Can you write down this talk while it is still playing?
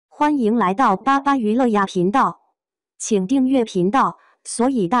欢迎来到八八娱乐呀频道，请订阅频道，所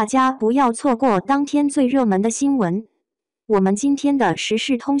以大家不要错过当天最热门的新闻。我们今天的时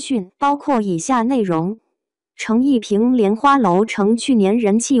事通讯包括以下内容：成一评莲花楼成去年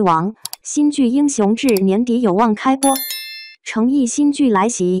人气王，新剧《英雄志》年底有望开播。成一新剧来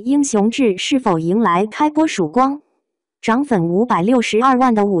袭，《英雄志》是否迎来开播曙光？涨粉562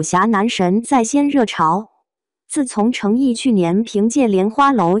万的武侠男神再掀热潮。自从成毅去年凭借《莲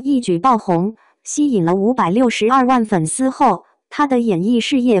花楼》一举爆红，吸引了562万粉丝后，他的演艺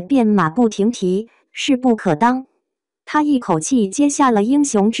事业便马不停蹄，势不可当。他一口气接下了《英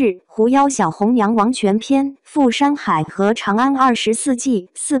雄志》《狐妖小红娘》王全篇、《富山海》和《长安24季》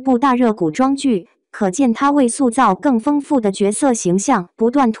4部大热古装剧，可见他为塑造更丰富的角色形象不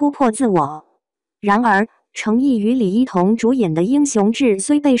断突破自我。然而，成毅与李一桐主演的《英雄志》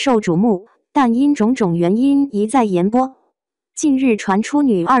虽备受瞩目，但因种种原因一再延播。近日传出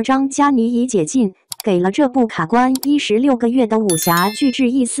女二张嘉倪已解禁，给了这部卡关16个月的武侠巨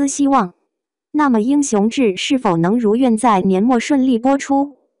制一丝希望。那么《英雄志》是否能如愿在年末顺利播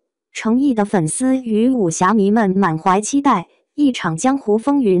出？成毅的粉丝与武侠迷们满怀期待，一场江湖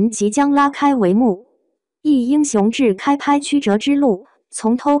风云即将拉开帷幕。一英雄志开拍曲折之路，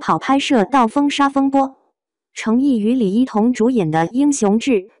从偷跑拍摄到封杀风波。成毅与李一桐主演的《英雄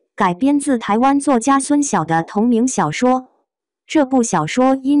志》改编自台湾作家孙晓的同名小说。这部小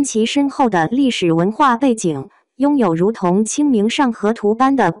说因其深厚的历史文化背景，拥有如同《清明上河图》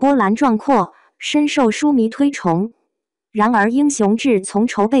般的波澜壮阔，深受书迷推崇。然而，《英雄志》从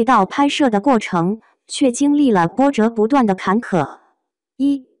筹备到拍摄的过程，却经历了波折不断的坎坷。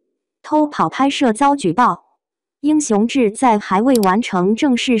一、偷跑拍摄遭举报。《英雄志》在还未完成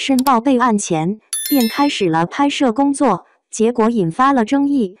正式申报备案前，便开始了拍摄工作，结果引发了争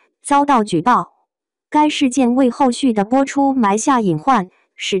议，遭到举报。该事件为后续的播出埋下隐患，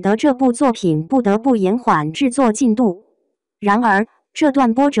使得这部作品不得不延缓制作进度。然而，这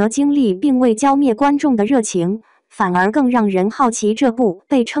段波折经历并未浇灭观众的热情，反而更让人好奇这部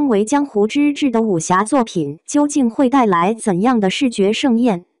被称为江湖之志的武侠作品究竟会带来怎样的视觉盛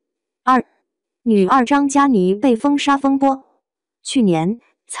宴。二、女二张嘉倪被封杀风波。去年，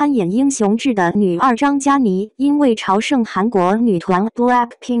参演《英雄志》的女二张嘉倪因为朝圣韩国女团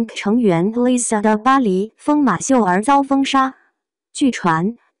BLACKPINK 成员 Lisa 的巴黎疯马秀而遭封杀。据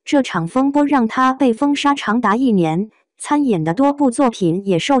传，这场风波让她被封杀长达1年，参演的多部作品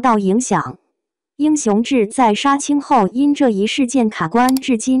也受到影响。《英雄志》在杀青后因这一事件卡关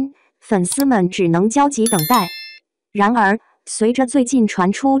至今，粉丝们只能焦急等待。然而，随着最近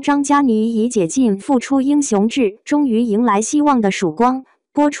传出张嘉倪已解禁复出，《英雄志》终于迎来希望的曙光。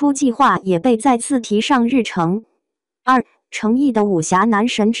播出计划也被再次提上日程。二、成毅的武侠男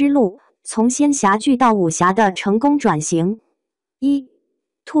神之路，从仙侠剧到武侠的成功转型。一、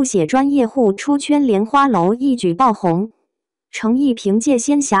吐血专业户出圈，莲花楼一举爆红。成毅凭借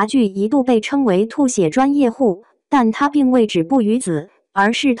仙侠剧一度被称为吐血专业户，但他并未止步于此，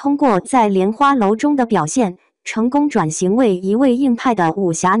而是通过在莲花楼中的表现，成功转型为一位硬派的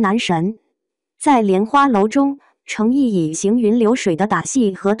武侠男神。在莲花楼中，成毅以行云流水的打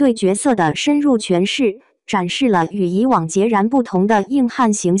戏和对角色的深入诠释，展示了与以往截然不同的硬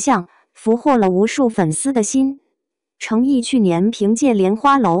汉形象，俘获了无数粉丝的心。成毅去年凭借《莲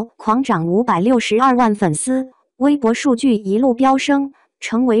花楼》狂涨562万粉丝，微博数据一路飙升，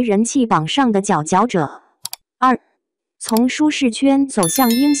成为人气榜上的佼佼者。二、从舒适圈走向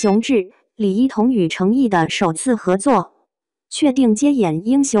英雄志，李一桐与成毅的首次合作。确定接演《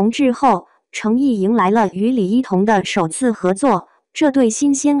英雄志》后，成毅迎来了与李一桐的首次合作，这对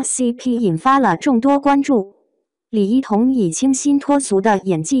新鲜 CP 引发了众多关注。李一桐以清新脱俗的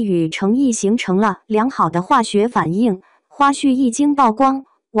演技与成毅形成了良好的化学反应，花絮一经曝光，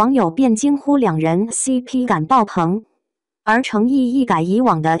网友便惊呼两人 CP 感爆棚。而成毅一改以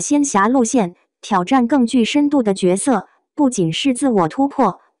往的仙侠路线，挑战更具深度的角色，不仅是自我突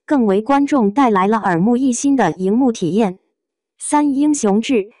破，更为观众带来了耳目一新的荧幕体验。三、英雄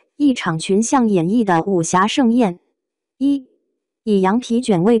志，一场群像演绎的武侠盛宴。一、以羊皮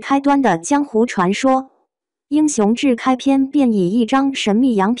卷为开端的江湖传说。英雄志开篇便以一张神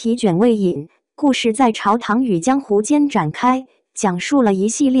秘羊皮卷为引，故事在朝堂与江湖间展开，讲述了一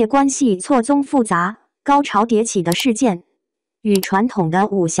系列关系错综复杂、高潮迭起的事件。与传统的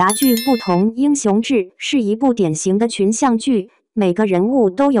武侠剧不同，英雄志是一部典型的群像剧，每个人物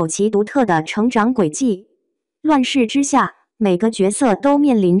都有其独特的成长轨迹。乱世之下，每个角色都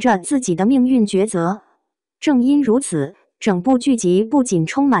面临着自己的命运抉择。正因如此，整部剧集不仅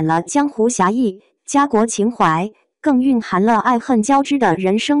充满了江湖侠义、家国情怀，更蕴含了爱恨交织的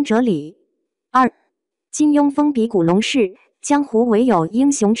人生哲理。二、金庸封笔古龙式，江湖唯有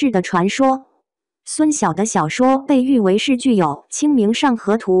英雄志的传说。孙晓的小说被誉为是具有《清明上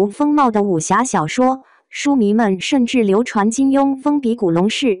河图》风貌的武侠小说，书迷们甚至流传金庸封笔古龙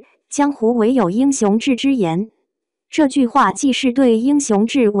式“江湖唯有英雄志”之言。这句话既是对英雄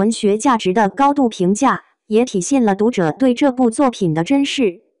志文学价值的高度评价，也体现了读者对这部作品的珍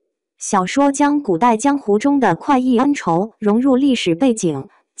视。小说将古代江湖中的快意恩仇融入历史背景，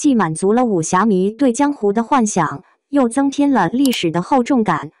既满足了武侠迷对江湖的幻想，又增添了历史的厚重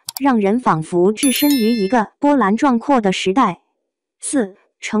感，让人仿佛置身于一个波澜壮阔的时代。4.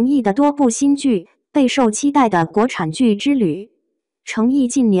 成毅的多部新剧，备受期待的国产剧之旅。成毅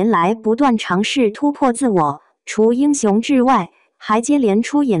近年来不断尝试突破自我，除英雄志外，还接连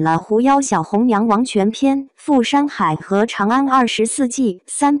出演了《狐妖小红娘王权篇》《富山海》和《长安24记》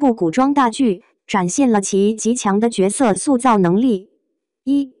3部古装大剧，展现了其极强的角色塑造能力。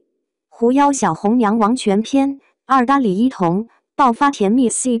1. 狐妖小红娘王权篇2搭李一桐，爆发甜蜜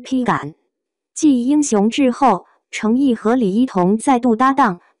CP 感。继英雄志后，成毅和李一桐再度搭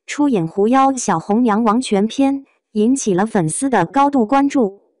档，出演《狐妖小红娘王权篇》，引起了粉丝的高度关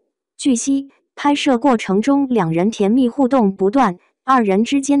注。据悉，拍摄过程中两人甜蜜互动不断，二人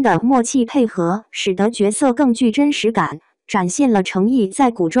之间的默契配合使得角色更具真实感，展现了成毅在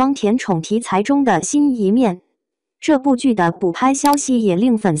古装甜宠题材中的新一面。这部剧的补拍消息也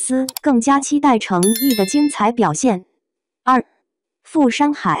令粉丝更加期待成毅的精彩表现。2. 富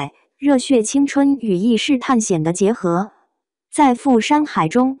山海，热血青春与异世探险的结合。在富山海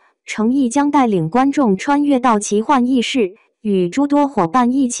中，成毅将带领观众穿越到奇幻异世，与诸多伙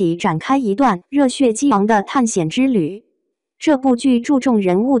伴一起展开一段热血激昂的探险之旅。这部剧注重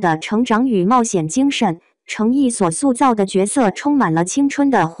人物的成长与冒险精神，成毅所塑造的角色充满了青春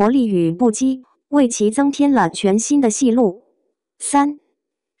的活力与不羁，为其增添了全新的戏路。3.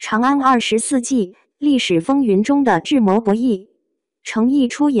 长安24记，历史风云中的智谋博弈。成毅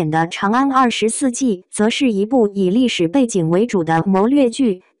出演的《长安24记》则是一部以历史背景为主的谋略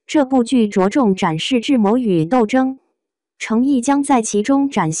剧，这部剧着重展示智谋与斗争。成毅将在其中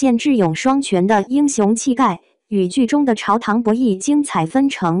展现智勇双全的英雄气概，与剧中的朝堂博弈精彩纷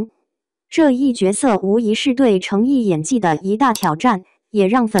呈。这一角色无疑是对成毅演技的一大挑战，也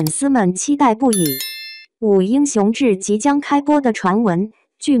让粉丝们期待不已。5. 英雄志即将开播的传闻，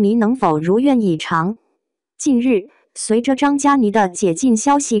剧迷能否如愿以偿？近日，随着张嘉倪的解禁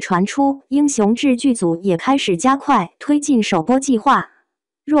消息传出，英雄志剧组也开始加快推进首播计划。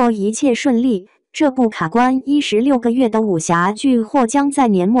若一切顺利，这部卡关16个月的武侠剧或将在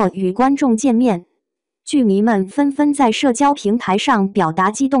年末与观众见面。剧迷们纷纷在社交平台上表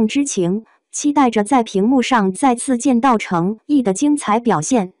达激动之情，期待着在屏幕上再次见到成毅的精彩表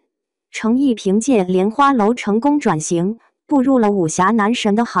现。成毅凭借《莲花楼》成功转型，步入了武侠男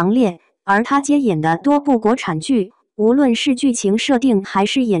神的行列，而他接演的多部国产剧，无论是剧情设定还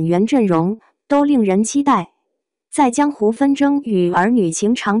是演员阵容，都令人期待。在江湖纷争与儿女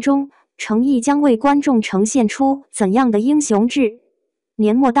情长中，成毅将为观众呈现出怎样的英雄志？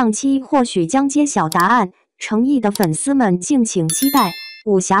年末档期或许将揭晓答案，成毅的粉丝们敬请期待，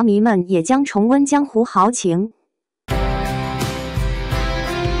武侠迷们也将重温江湖豪情。